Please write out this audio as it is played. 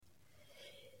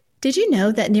Did you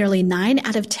know that nearly 9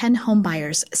 out of 10 home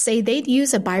buyers say they'd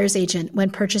use a buyer's agent when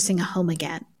purchasing a home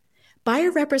again? Buyer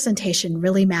representation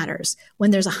really matters when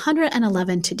there's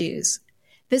 111 to-dos.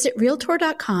 Visit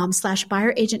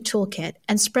Realtor.com/buyer agent toolkit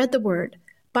and spread the word.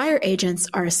 Buyer agents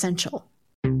are essential.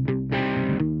 In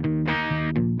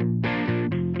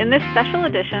this special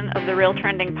edition of the Real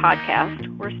Trending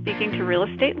podcast, we're speaking to real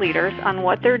estate leaders on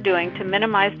what they're doing to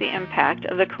minimize the impact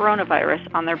of the coronavirus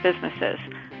on their businesses.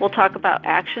 We'll talk about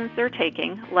actions they're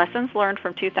taking, lessons learned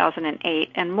from 2008,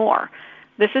 and more.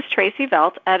 This is Tracy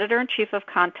Velt, Editor-in-Chief of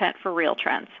Content for Real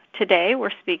Trends. Today,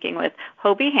 we're speaking with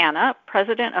Hoby Hanna,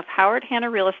 President of Howard Hanna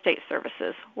Real Estate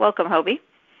Services. Welcome, Hoby.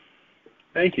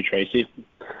 Thank you, Tracy.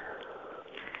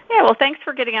 Yeah, well, thanks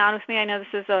for getting on with me. I know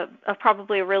this is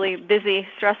probably a really busy,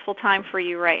 stressful time for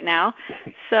you right now.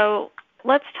 So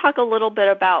let's talk a little bit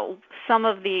about some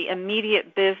of the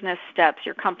immediate business steps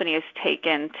your company has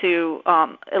taken to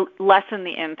lessen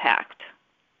the impact.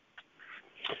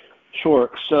 Sure.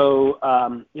 So,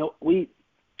 we,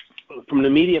 from an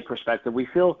immediate perspective, we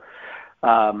feel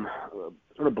sort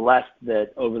of blessed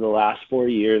that over the last 4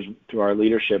 years, through our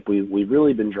leadership, we've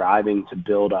really been driving to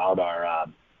build out our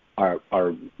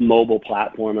mobile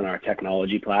platform and our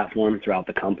technology platform throughout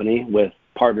the company with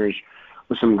partners,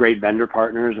 with some great vendor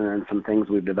partners, and then some things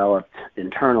we've developed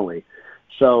internally.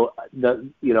 So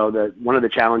one of the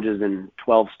challenges in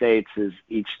 12 states is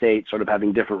each state sort of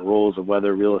having different rules of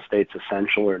whether real estate's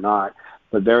essential or not.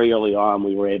 But very early on,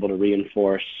 we were able to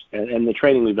reinforce, and the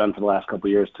training we've done for the last couple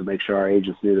of years to make sure our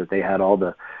agents knew that they had all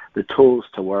the tools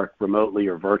to work remotely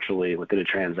or virtually within a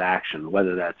transaction,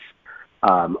 whether that's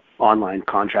online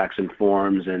contracts and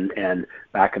forms and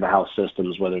back-of-the-house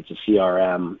systems, whether it's a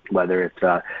CRM, whether it's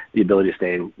the ability to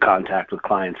stay in contact with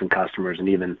clients and customers, and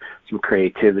even some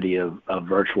creativity of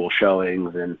virtual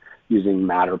showings and using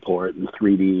Matterport and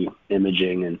 3D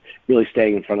imaging and really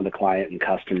staying in front of the client and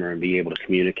customer and being able to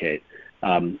communicate.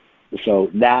 So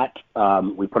that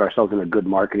we put ourselves in a good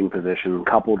marketing position,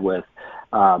 coupled with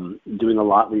doing a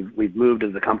lot. We've moved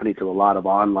as a company to a lot of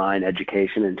online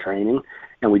education and training,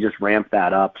 and we just ramped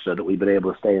that up so that we've been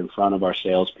able to stay in front of our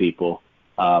salespeople,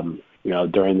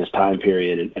 during this time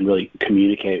period and really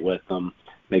communicate with them,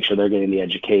 make sure they're getting the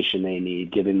education they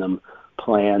need, giving them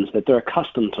plans that they're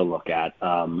accustomed to look at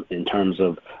in terms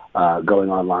of going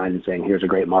online and saying, here's a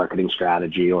great marketing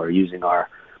strategy, or using our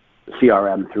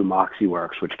CRM through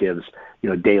MoxieWorks, which gives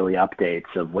daily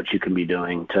updates of what you can be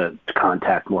doing to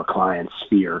contact more clients,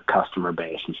 see your customer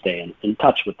base, and stay in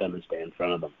touch with them and stay in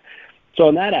front of them. So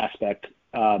in that aspect,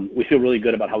 we feel really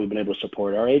good about how we've been able to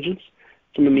support our agents.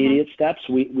 Some immediate steps,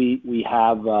 we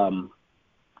have,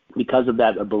 because of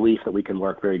that, a belief that we can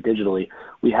work very digitally,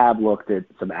 we have looked at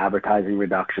some advertising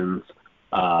reductions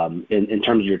in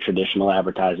terms of your traditional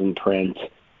advertising, print,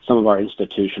 some of our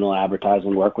institutional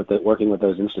advertising, working with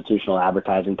those institutional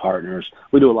advertising partners.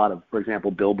 We do a lot of, for example,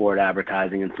 billboard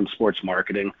advertising and some sports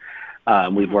marketing.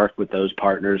 We've worked with those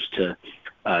partners to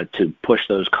push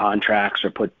those contracts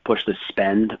or push the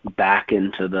spend back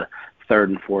into the third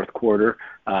and fourth quarter.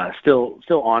 Still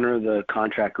honor the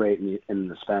contract rate and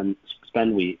the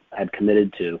spend we had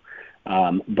committed to,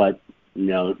 but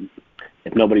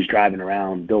if nobody's driving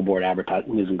around, billboard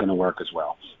advertising isn't going to work as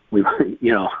well.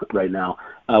 Right now.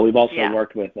 We've also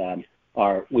worked with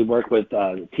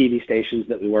TV stations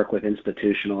that we work with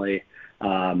institutionally,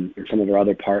 and some of our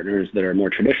other partners that are more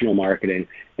traditional marketing,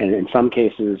 and in some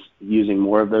cases using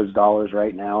more of those dollars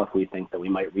right now if we think that we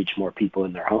might reach more people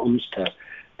in their homes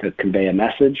to convey a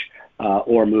message,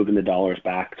 or moving the dollars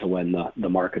back to when the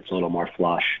market's a little more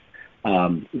flush.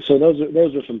 So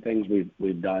those are some things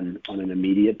we've done on an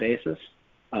immediate basis,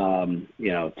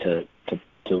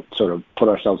 to sort of put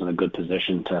ourselves in a good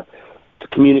position to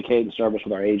communicate and service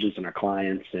with our agents and our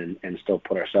clients, and still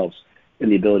put ourselves in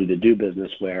the ability to do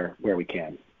business where we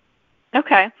can.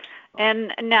 Okay.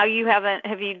 And now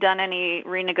have you done any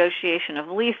renegotiation of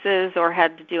leases or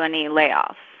had to do any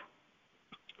layoffs?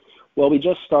 Well, we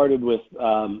just started with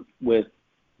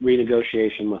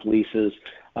renegotiation with leases.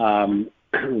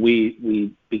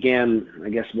 We began, I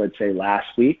guess I'd say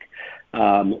last week,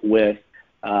 with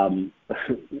some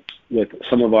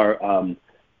of our,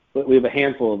 we have a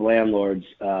handful of landlords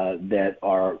that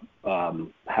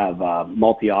have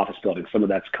multi-office buildings. Some of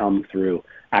that's come through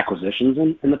acquisitions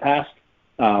in the past,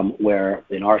 where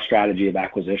in our strategy of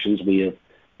acquisitions, we have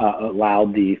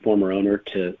allowed the former owner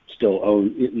to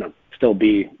still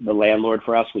be the landlord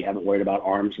for us. We haven't worried about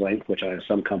arm's length, which I know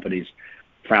some companies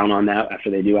frown on that after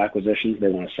they do acquisitions. They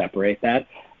want to separate that.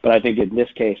 But I think in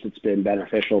this case, it's been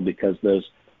beneficial because those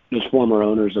former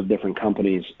owners of different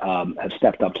companies have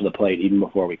stepped up to the plate even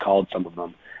before we called some of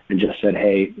them and just said,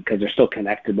 hey, because they're still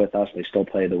connected with us, they still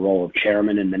play the role of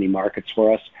chairman in many markets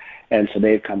for us. And so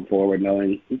they've come forward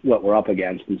knowing what we're up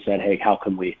against and said, hey, how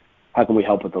can we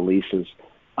help with the leases?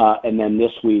 And then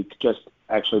this week, just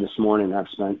actually this morning, I've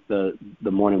spent the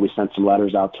morning, we sent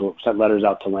letters out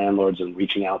to landlords and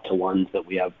reaching out to ones that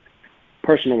we have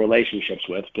personal relationships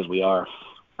with, because we are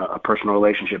a personal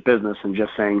relationship business, and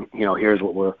just saying, here's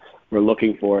what we're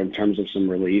looking for in terms of some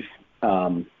relief.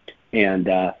 And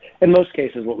in most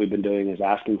cases, what we've been doing is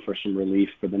asking for some relief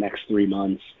for the next 3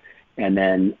 months, and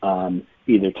then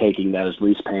either taking those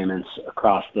lease payments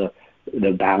across the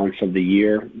balance of the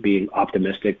year, being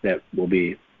optimistic that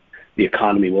the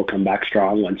economy will come back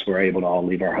strong once we're able to all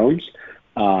leave our homes,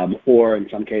 or in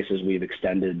some cases we've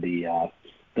extended the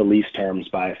lease terms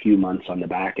by a few months on the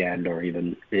back end, or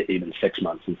even 6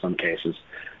 months in some cases.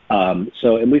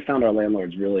 And we found our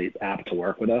landlords really apt to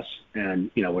work with us,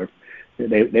 and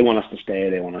they want us to stay,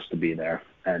 they want us to be there,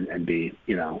 and be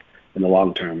in the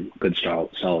long term good,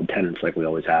 solid tenants like we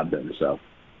always have been. So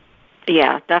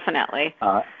yeah, definitely.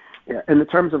 Yeah. In the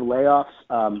terms of layoffs,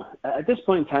 at this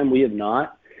point in time, we have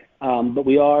not. But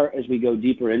we are, as we go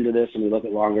deeper into this and we look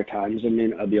at longer times,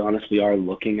 I'll be honest, we are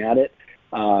looking at it.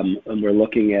 And we're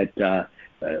looking at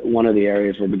one of the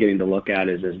areas we're beginning to look at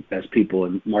is as people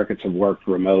in markets have worked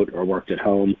remote or worked at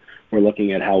home, we're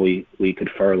looking at how we could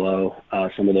furlough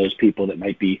some of those people that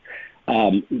might be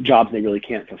jobs they really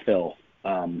can't fulfill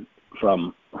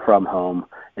from home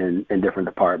in different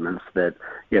departments that,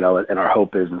 and our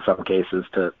hope is in some cases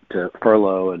to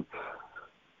furlough and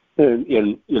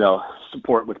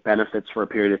support with benefits for a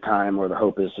period of time, or the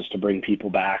hope is just to bring people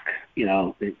back.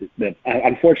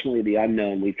 Unfortunately, the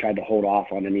unknown, we've tried to hold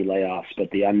off on any layoffs, but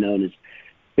the unknown is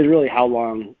really how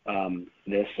long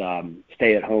this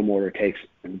stay-at-home order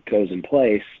goes in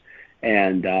place,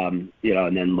 and and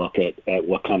then look at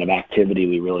what kind of activity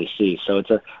we really see. So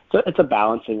it's a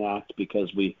balancing act,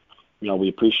 because we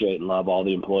appreciate and love all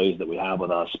the employees that we have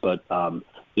with us, but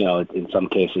in some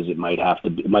cases it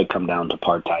might come down to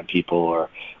part-time people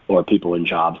or people in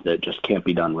jobs that just can't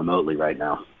be done remotely right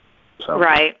now. So.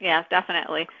 Right. Yeah,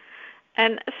 definitely.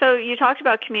 And so you talked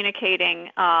about communicating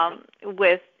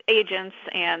with agents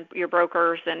and your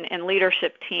brokers and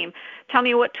leadership team. Tell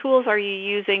me, what tools are you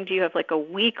using? Do you have like a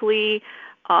weekly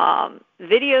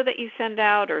video that you send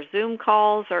out, or Zoom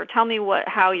calls, or tell me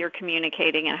how you're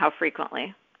communicating and how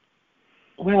frequently?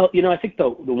 Well, I think the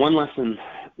one lesson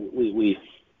we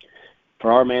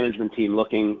for our management team,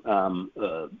 looking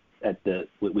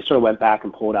we sort of went back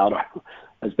and pulled out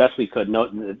as best we could.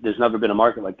 There's never been a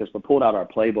market like this, but pulled out our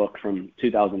playbook from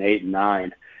 2008 and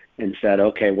 2009 and said,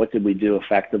 okay, what did we do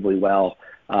effectively well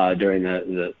during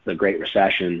the Great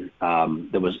Recession?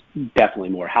 There was definitely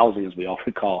more housing, as we all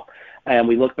recall. And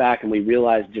we look back and we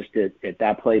realized just at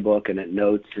that playbook and at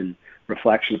notes and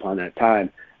reflection upon that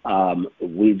time,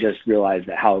 we just realized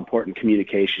that how important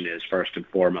communication is first and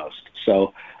foremost.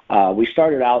 So we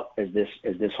started out as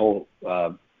this whole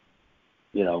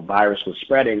virus was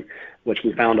spreading, which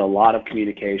we found a lot of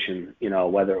communication.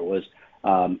 Whether it was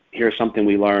here's something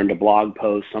we learned, a blog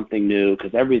post, something new,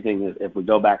 because everything, if we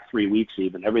go back 3 weeks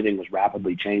even, everything was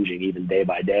rapidly changing, even day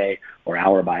by day or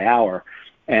hour by hour.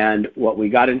 And what we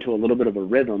got into a little bit of a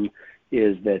rhythm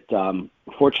is that,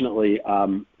 fortunately,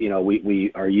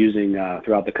 we are using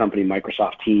throughout the company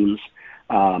Microsoft Teams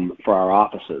for our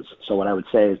offices. So what I would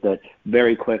say is that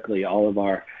very quickly, all of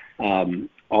our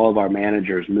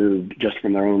managers moved, just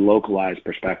from their own localized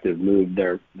perspective, moved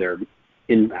their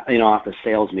in-office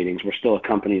sales meetings. We're still a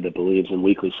company that believes in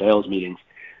weekly sales meetings,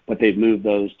 but they've moved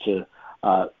those to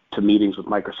meetings with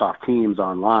Microsoft Teams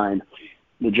online.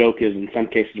 The joke is, in some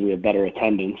cases, we have better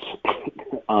attendance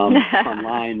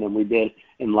online than we did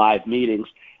in live meetings.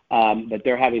 But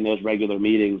they're having those regular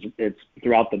meetings. It's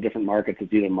throughout the different markets.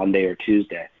 It's either Monday or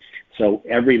Tuesday. So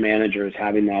every manager is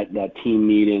having that team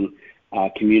meeting,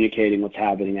 communicating what's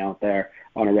happening out there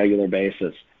on a regular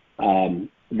basis.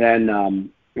 Then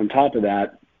on top of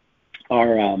that,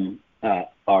 our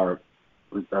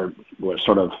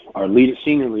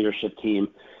senior leadership team,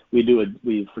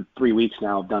 we for 3 weeks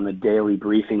now have done a daily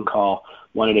briefing call,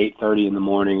 one at 8:30 in the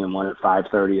morning and one at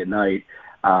 5:30 at night.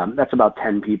 That's about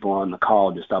 10 people on the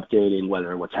call, just updating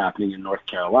what's happening in North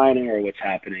Carolina or what's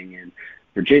happening in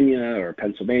Virginia or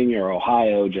Pennsylvania or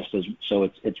Ohio.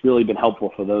 So it's really been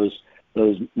helpful for those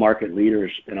market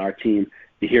leaders in our team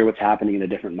to hear what's happening in a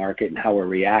different market and how we're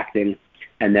reacting.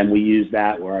 And then we use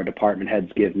that where our department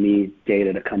heads give me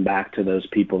data to come back to those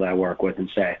people that I work with and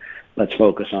say, let's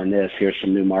focus on this. Here's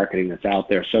some new marketing that's out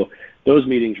there. So those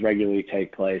meetings regularly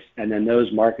take place. And then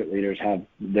those market leaders have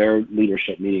their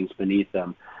leadership meetings beneath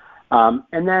them.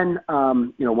 And then,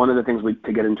 one of the things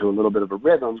to get into a little bit of a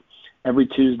rhythm, every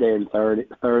Tuesday and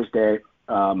Thursday,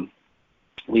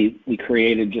 we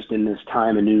created just in this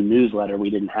time a new newsletter we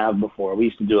didn't have before. We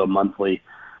used to do a monthly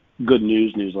good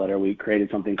news newsletter. We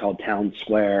created something called Town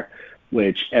Square,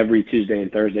 which every Tuesday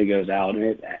and Thursday goes out,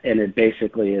 and it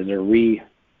basically is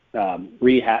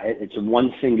it's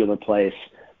one singular place,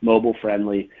 mobile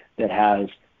friendly, that has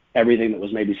everything that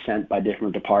was maybe sent by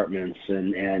different departments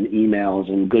and emails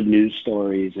and good news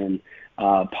stories and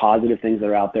positive things that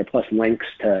are out there, plus links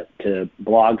to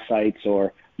blog sites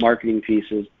or marketing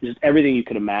pieces, just everything you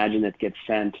could imagine that gets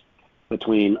sent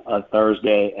between a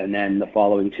Thursday and then the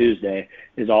following Tuesday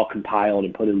is all compiled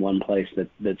and put in one place that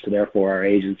so therefore our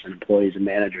agents and employees and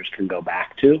managers can go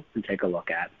back to and take a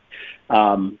look at.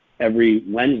 Every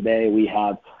Wednesday we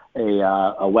have a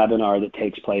webinar that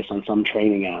takes place on some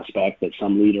training aspect that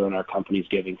some leader in our company is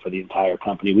giving for the entire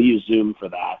company. We use Zoom for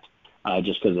that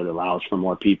just because it allows for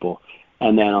more people.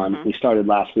 And then we started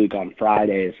last week on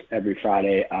Fridays. Every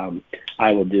Friday,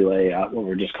 I will do what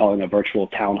we're just calling a virtual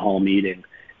town hall meeting,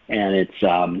 and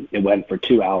it went for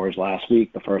 2 hours last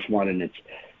week, the first one, and it's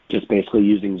just basically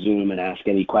using Zoom and ask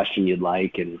any question you'd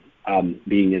like, and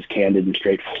being as candid and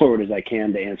straightforward as I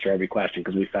can to answer every question,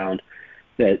 because we found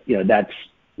that that's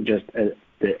just the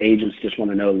agents just want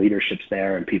to know leadership's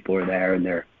there and people are there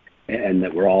and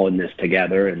that we're all in this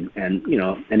together, and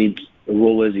the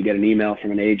rule is you get an email from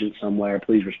an agent somewhere,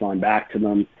 please respond back to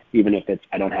them, even if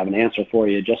I don't have an answer for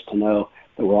you, just to know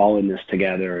that we're all in this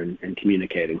together and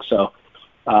communicating. So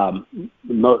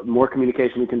more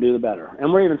communication we can do, the better.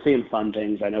 And we're even seeing fun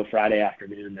things. I know Friday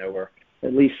afternoon there were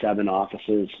at least 7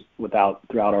 offices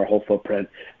throughout our whole footprint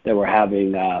that were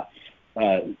having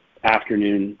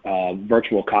afternoon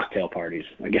virtual cocktail parties,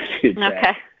 I guess you'd say.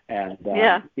 Okay. And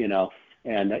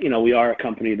we are a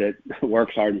company that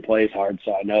works hard and plays hard,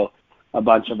 so I know a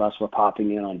bunch of us were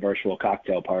popping in on virtual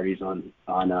cocktail parties on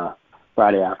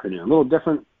Friday afternoon. A little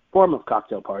different form of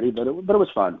cocktail party, but it was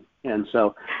fun. And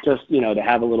so just, to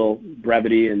have a little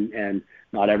brevity and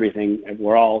not everything,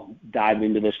 we're all diving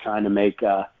into this trying to make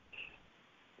the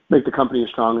company as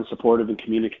strong and supportive and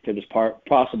communicative as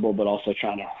possible, but also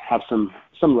trying to have some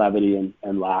levity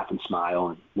and laugh and smile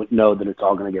and know that it's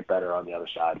all going to get better on the other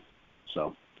side.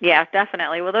 So. Yeah,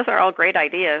 definitely. Well, those are all great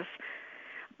ideas.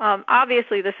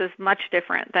 Obviously, this is much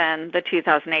different than the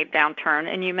 2008 downturn,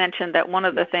 and you mentioned that one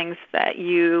of the things that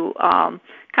you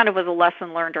kind of was a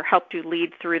lesson learned or helped you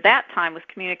lead through that time was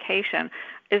communication.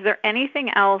 Is there anything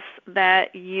else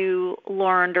that you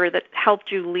learned or that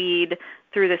helped you lead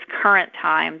through this current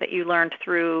time that you learned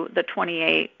through the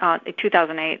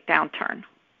 2008 downturn?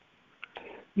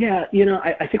 Yeah,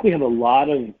 I think we have a lot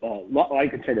of, I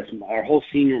can say this, our whole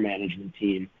senior management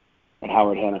team at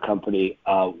Howard Hanna Company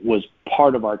was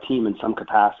part of our team in some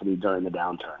capacity during the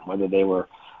downturn, whether they were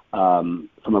from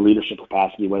a leadership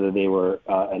capacity, whether they were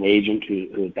an agent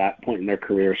who at that point in their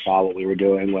career saw what we were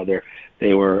doing, whether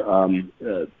they were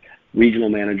regional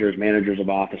managers of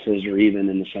offices, or even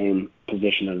in the same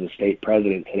position as the state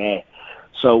president today.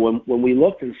 So when we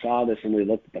looked and saw this and we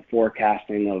looked at the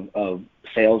forecasting of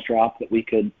sales drop that we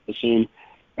could assume,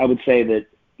 I would say that,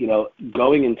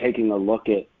 going and taking a look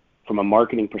at, from a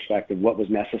marketing perspective, what was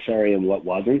necessary and what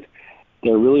wasn't,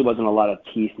 there really wasn't a lot of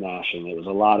teeth gnashing. It was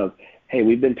a lot of, hey,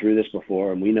 we've been through this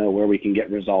before and we know where we can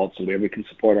get results and where we can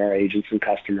support our agents and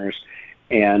customers.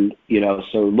 And,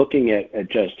 so looking at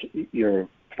just your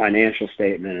financial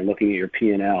statement and looking at your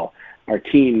P&L, our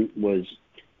team was,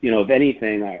 if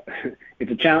anything,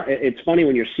 it's a challenge. It's funny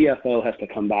when your CFO has to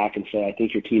come back and say, I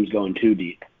think your team's going too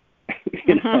deep.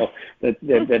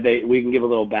 That we can give a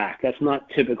little back. That's not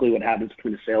typically what happens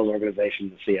between a sales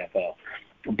organization and the CFO.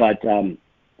 But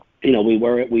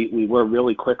we were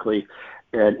really quickly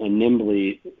and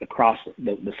nimbly across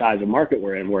the size of market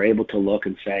we're in. We're able to look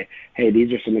and say, hey,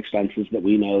 these are some expenses that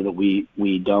we know that we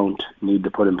don't need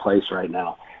to put in place right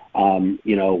now. So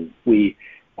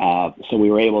we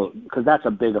were able, because that's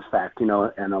a big effect. In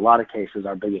a lot of cases,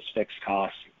 our biggest fixed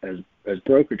costs as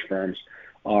brokerage firms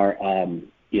are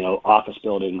office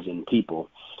buildings and people,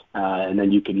 and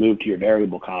then you can move to your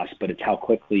variable costs, but it's how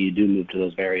quickly you do move to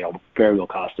those variable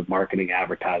costs of marketing,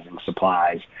 advertising,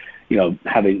 supplies,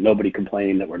 having nobody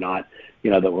complaining that we're not,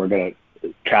 that we're going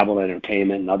to travel,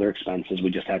 entertainment, and other expenses we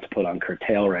just have to put on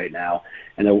curtail right now.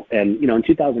 And in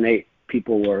 2008,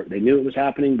 they knew it was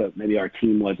happening, but maybe our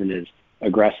team wasn't as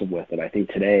aggressive with it. I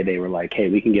think today they were like, hey,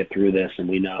 we can get through this, and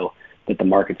we know that the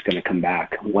market's going to come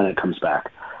back when it comes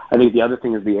back. I think the other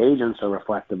thing is the agents are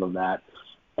reflective of that.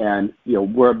 And,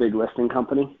 we're a big listing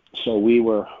company, so we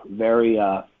were very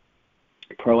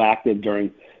proactive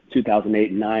during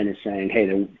 2008 and 9 is saying, hey,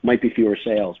 there might be fewer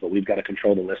sales, but we've got to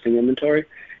control the listing inventory.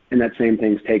 And that same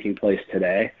thing's taking place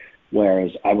today,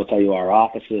 whereas I will tell you our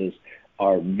offices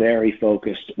are very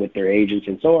focused with their agents,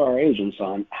 and so are our agents,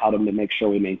 on how to make sure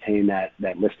we maintain that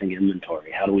listing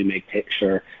inventory. How do we make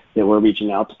sure that we're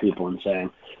reaching out to people and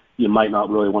saying, you might not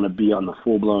really want to be on the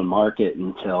full-blown market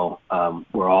until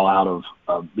we're all out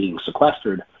of being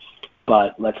sequestered,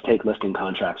 but let's take listing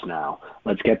contracts now.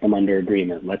 Let's get them under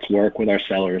agreement. Let's work with our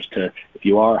sellers to, if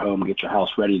you are home, get your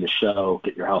house ready to show,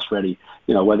 get your house ready,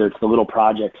 whether it's the little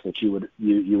projects that you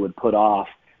would put off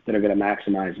that are going to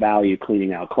maximize value,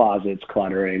 cleaning out closets,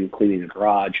 cluttering, cleaning the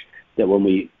garage,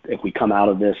 that if we come out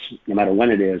of this, no matter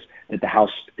when it is, that the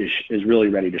house is really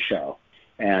ready to show.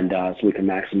 And so we can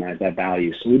maximize that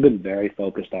value. So we've been very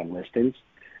focused on listings.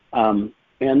 And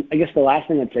I guess the last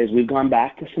thing I'd say is we've gone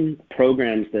back to some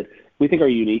programs that we think are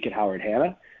unique at Howard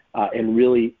Hanna and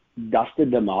really dusted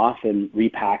them off and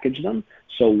repackaged them.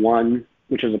 So one,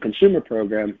 which is a consumer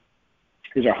program,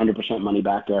 is our 100% money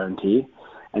back guarantee.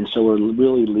 And so we're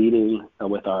really leading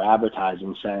with our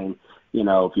advertising saying,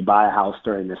 if you buy a house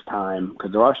during this time,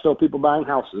 because there are still people buying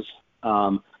houses,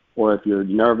 or if you're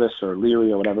nervous or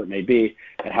leery or whatever it may be,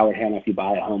 at Howard Hanna, if you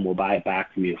buy a home, we'll buy it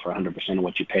back from you for 100% of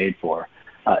what you paid for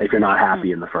if you're not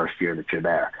happy in the first year that you're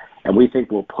there. And we think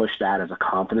we'll push that as a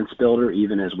confidence builder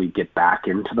even as we get back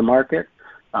into the market,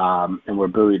 and we're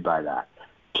buoyed by that.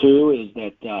 Two is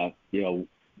that,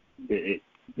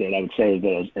 that I would say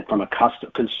that from a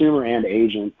consumer and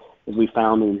agent, as we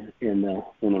found in the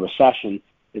recession,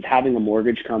 is having a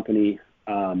mortgage company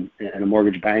and a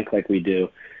mortgage bank like we do.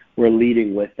 We're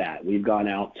leading with that. We've gone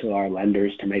out to our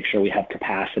lenders to make sure we have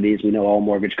capacities. We know all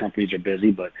mortgage companies are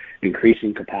busy, but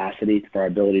increasing capacity for our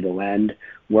ability to lend,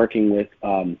 working with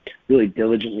really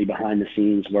diligently behind the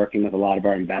scenes, working with a lot of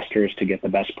our investors to get the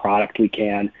best product we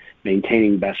can,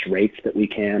 maintaining best rates that we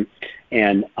can.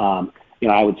 And,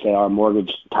 I would say our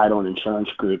mortgage, title, and insurance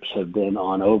groups have been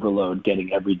on overload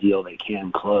getting every deal they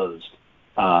can closed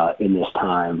in this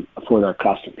time for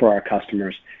our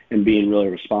customers and being really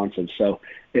responsive. So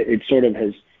it sort of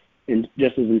has,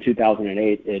 just as in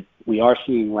 2008, we are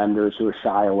seeing lenders who are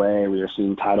shy away. We are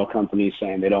seeing title companies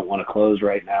saying they don't want to close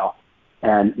right now.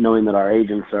 And knowing that our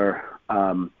agents are,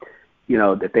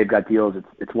 that they've got deals,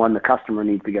 it's one, the customer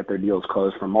needs to get their deals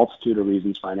closed for a multitude of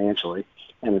reasons financially.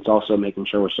 And it's also making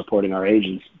sure we're supporting our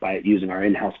agents by using our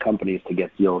in-house companies to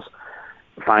get deals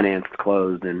financed,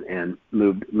 closed, and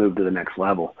moved to the next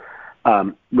level.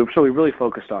 So we really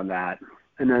focused on that.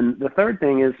 And then the third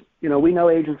thing is, we know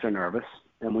agents are nervous,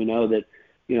 and we know that,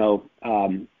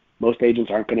 most agents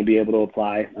aren't going to be able to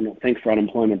apply, I don't think, for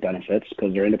unemployment benefits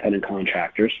because they're independent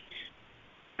contractors.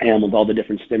 And with all the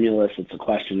different stimulus, it's a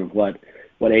question of what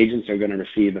agents are going to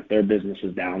receive if their business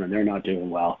is down and they're not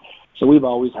doing well. So we've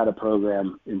always had a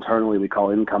program internally we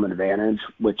call Income Advantage,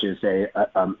 which is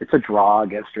it's a draw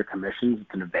against your commissions.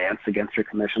 It's an advance against your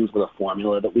commissions with a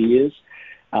formula that we use.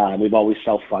 We've always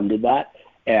self-funded that.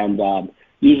 And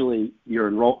usually the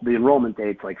enrollment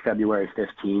date's like February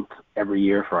 15th every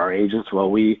year for our agents. Well,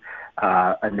 we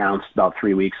announced about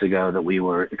 3 weeks ago that we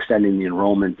were extending the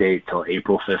enrollment date till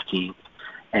April 15th.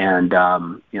 And,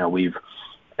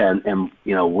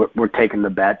 we're taking the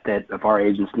bet that if our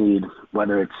agents need,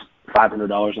 whether it's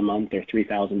 $500 a month or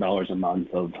 $3,000 a month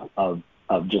of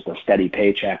just a steady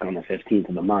paycheck on the 15th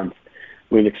of the month,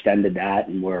 we've extended that,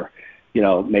 and we're,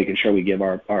 making sure we give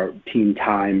our team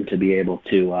time to be able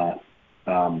to,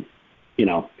 we'll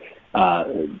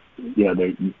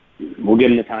give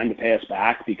them the time to pay us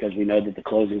back because we know that the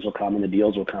closings will come and the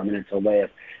deals will come, and it's a way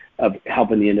of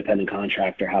helping the independent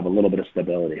contractor have a little bit of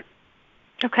stability.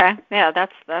 Okay. Yeah,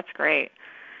 that's great.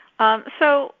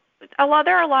 So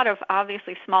there are a lot of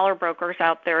obviously smaller brokers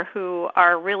out there who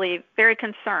are really very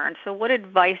concerned. So what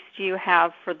advice do you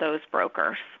have for those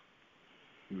brokers?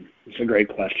 It's a great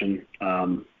question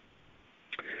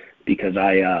because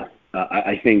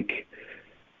I think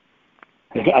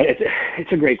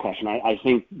it's a great question. I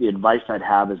think the advice I'd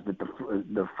have is that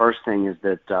the first thing is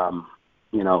that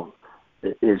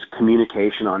is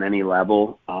communication on any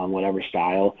level, whatever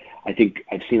style. I think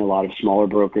I've seen a lot of smaller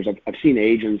brokers. I've seen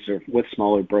agents or with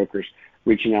smaller brokers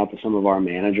reaching out to some of our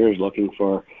managers looking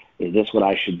for, is this what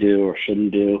I should do or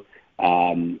shouldn't do?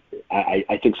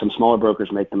 I think some smaller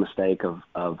brokers make the mistake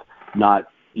of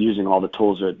not using all the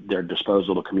tools at their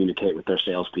disposal to communicate with their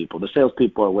salespeople. The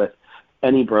salespeople are with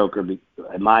any broker, in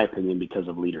my opinion, because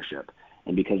of leadership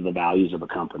and because of the values of a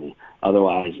company.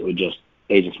 Otherwise,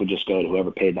 agents would just go to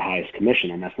whoever paid the highest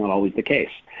commission, and that's not always the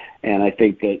case. And I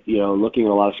think that, looking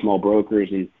at a lot of small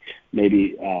brokers and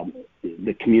maybe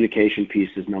the communication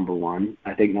piece is number one.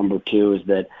 I think number two is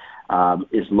that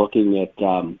is looking at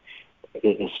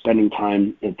is spending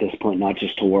time at this point, not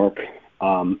just to work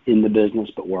in the business,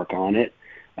 but work on it.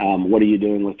 What are you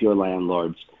doing with your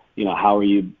landlords? How are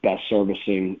you best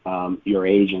servicing your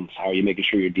agents? How are you making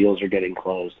sure your deals are getting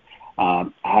closed?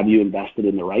 Have you invested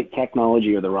in the right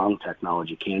technology or the wrong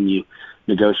technology? Can you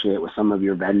negotiate with some of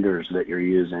your vendors that you're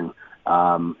using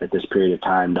at this period of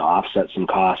time to offset some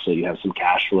costs so you have some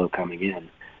cash flow coming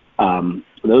in?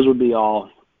 Those would be all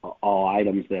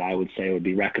items that I would say would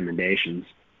be recommendations.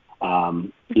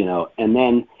 And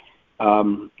then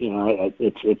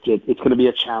it's going to be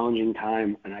a challenging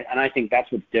time, and I think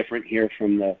that's what's different here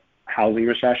from the housing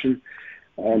recession.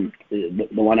 The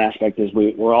one aspect is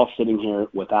we're all sitting here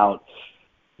without,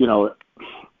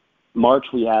 March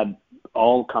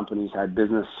all companies had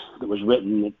business that was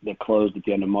written that closed at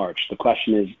the end of March. The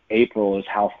question is, April is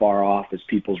how far off is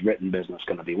people's written business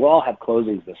going to be? We'll all have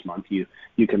closings this month. You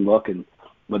can look, and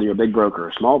whether you're a big broker or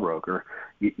a small broker,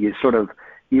 you sort of,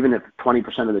 even if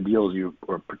 20% of the deals you're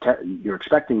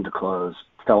expecting to close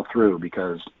fell through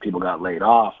because people got laid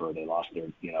off or they lost their,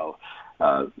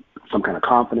 some kind of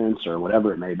confidence or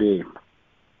whatever it may be.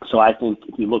 So I think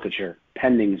if you look at your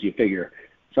pendings, you figure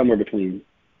somewhere between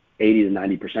 80 to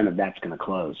 90% of that's going to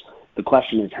close. The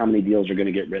question is, how many deals are going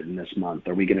to get written this month?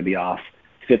 Are we going to be off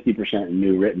 50% in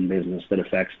new written business that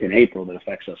affects in April that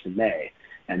affects us in May?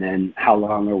 And then how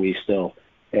long are we still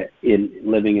in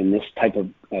living in this type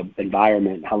of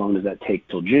environment? How long does that take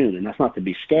till June? And that's not to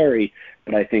be scary,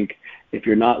 but I think if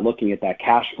you're not looking at that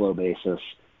cash flow basis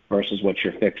versus what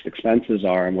your fixed expenses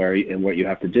are and what you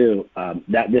have to do,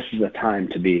 that this is a time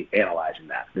to be analyzing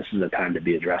that. This is a time to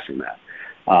be addressing that.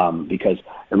 Because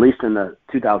at least in the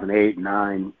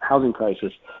 2008-9 housing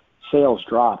crisis, sales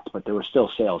dropped, but there were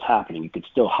still sales happening. You could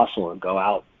still hustle and go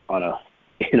out on a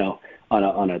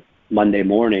Monday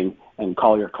morning and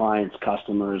call your clients,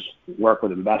 customers, work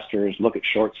with investors, look at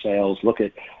short sales, look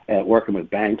at working with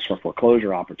banks for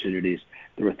foreclosure opportunities.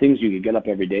 There were things you could get up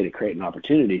every day to create an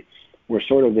opportunity. We're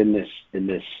sort of in this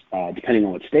depending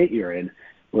on what state you're in,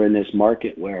 we're in this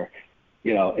market where,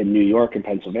 in New York and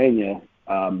Pennsylvania,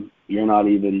 they're not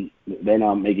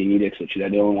making edicts that they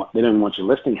don't even want you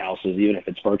listing houses, even if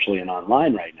it's virtually and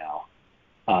online right now,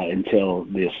 until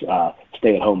this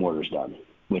stay-at-home order is done,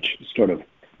 which sort of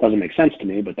doesn't make sense to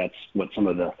me, but that's what some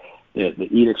of the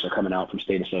edicts are coming out from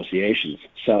state associations.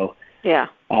 So, yeah,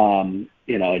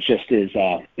 it just is.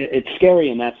 It's scary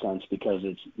in that sense because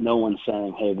no one's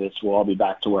saying, hey, this will all be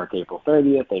back to work April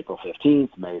 30th, April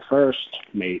 15th, May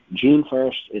 1st, June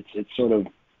 1st. It's sort of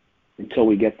until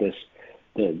we get this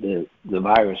the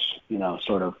virus,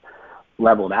 sort of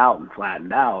leveled out and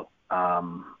flattened out. I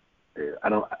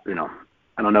don't know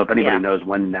if anybody knows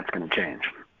when that's going to change.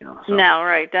 So. No,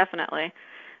 right, definitely.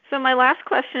 So my last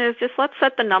question is just let's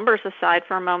set the numbers aside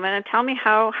for a moment and tell me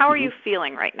how are you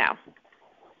feeling right now?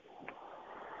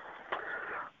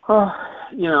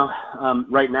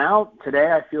 Right now,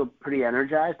 today, I feel pretty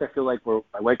energized. I feel like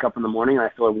I wake up in the morning and I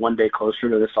feel like one day closer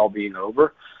to this all being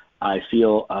over. I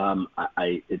feel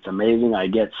it's amazing. I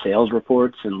get sales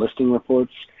reports and listing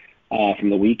reports from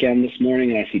the weekend this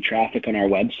morning, and I see traffic on our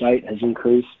website has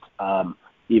increased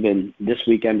even this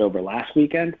weekend over last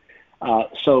weekend.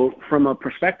 So from a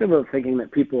perspective of thinking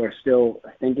that people are still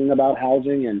thinking about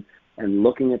housing and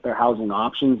looking at their housing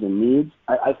options and needs,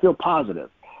 I feel positive.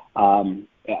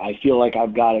 I feel like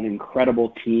I've got an incredible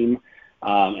team,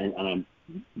 and I'm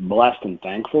blessed and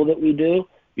thankful that we do,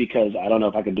 because I don't know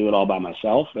if I could do it all by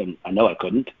myself, and I know I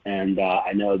couldn't. And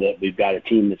I know that we've got a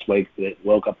team that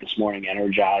woke up this morning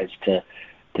energized to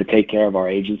take care of our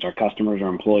agents, our customers, our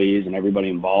employees, and everybody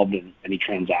involved in any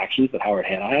transactions that Howard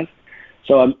Hanna has.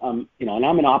 So I'm and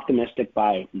I'm an optimistic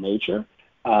by nature.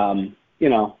 And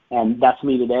that's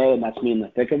me today, and that's me in the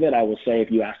thick of it. I will say,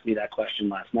 if you asked me that question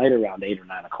last night around 8 or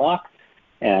 9 o'clock,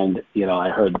 and I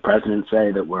heard the president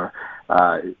say that we're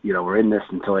in this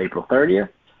until April 30th.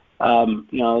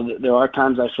 There are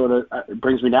times it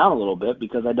brings me down a little bit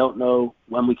because I don't know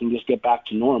when we can just get back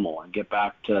to normal and get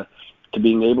back to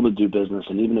being able to do business.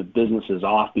 And even if business is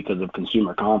off because of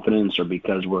consumer confidence or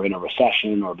because we're in a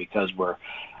recession or because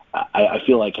I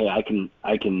feel like, hey,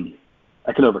 I can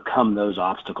overcome those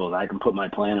obstacles. I can put my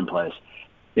plan in place.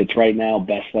 It's right now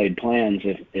best laid plans.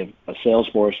 If a sales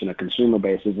force and a consumer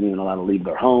base isn't even allowed to leave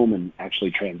their home and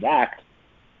actually transact,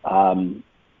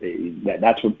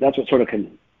 that's what sort of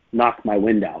can knock my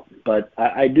wind out. But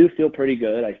I do feel pretty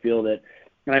good. I feel that,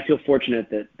 and I feel fortunate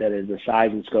that is the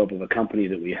size and scope of a company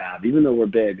that we have. Even though we're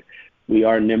big, we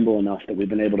are nimble enough that we've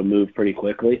been able to move pretty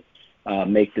quickly,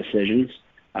 make decisions,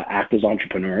 act as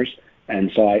entrepreneurs.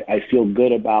 And so I feel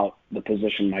good about the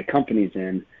position my company's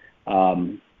in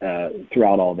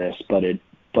throughout all this. But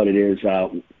but it's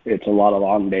a lot of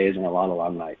long days and a lot of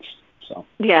long nights. So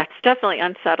yeah, it's definitely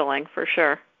unsettling for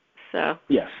sure. So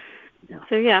yes. Yeah.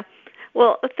 So yeah.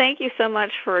 Well, thank you so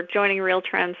much for joining Real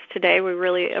Trends today. We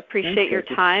really appreciate your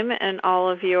time and all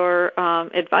of your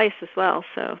advice as well.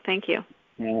 So thank you.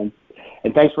 And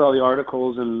thanks for all the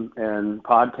articles and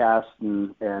podcasts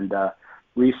and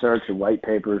research and white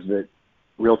papers that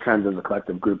Real Trends as a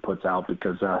collective group puts out,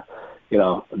 because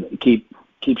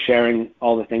keep sharing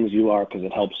all the things you are, because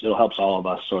it helps all of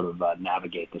us sort of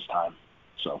navigate this time.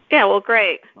 So yeah, well,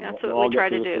 great. That's what we try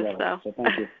to do. So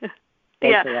thank you.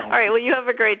 Yeah. All right. Well, you have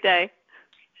a great day.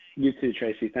 You too,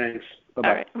 Tracy. Thanks. Bye-bye.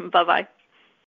 All right. Bye-bye.